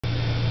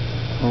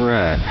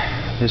Alright,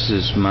 this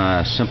is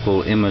my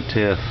simple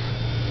Imhotep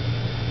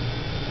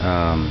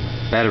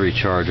battery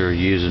charger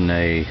using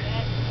a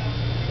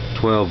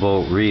 12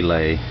 volt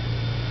relay.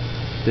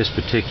 This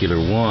particular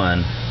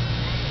one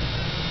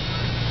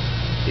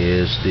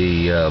is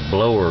the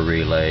blower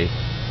relay.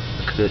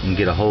 I couldn't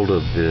get a hold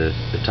of the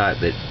type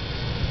that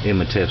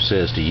Imhotep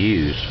says to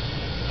use,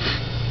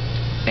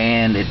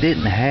 and it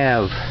didn't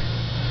have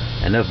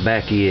enough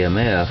back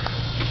EMF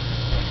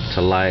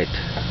to light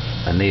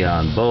a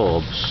neon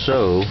bulb,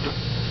 so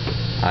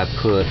I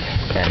put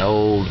an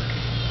old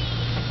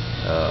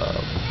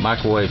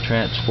microwave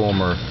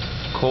transformer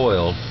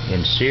coil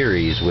in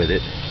series with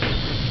it,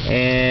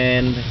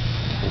 and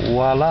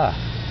voila,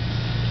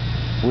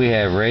 we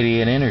have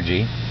radiant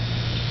energy.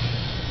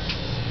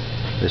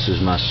 This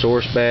is my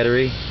source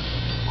battery,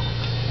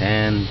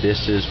 and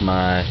this is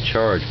my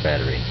charge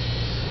battery.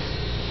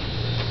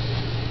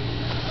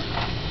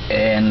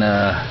 And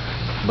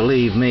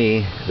believe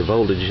me, the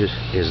voltage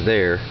is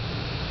there.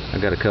 I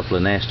got a couple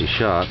of nasty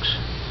shocks,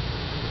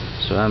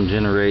 so I'm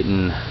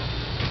generating,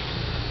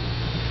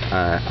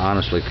 I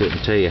honestly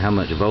couldn't tell you how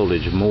much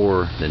voltage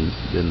more than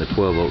the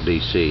 12 volt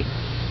DC.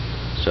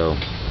 So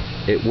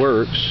it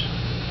works,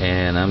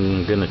 and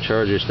I'm gonna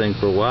charge this thing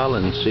for a while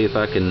and see if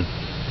I can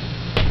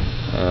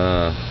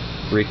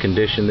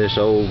recondition this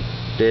old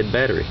dead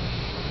battery,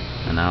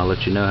 and I'll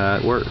let you know how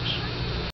it works.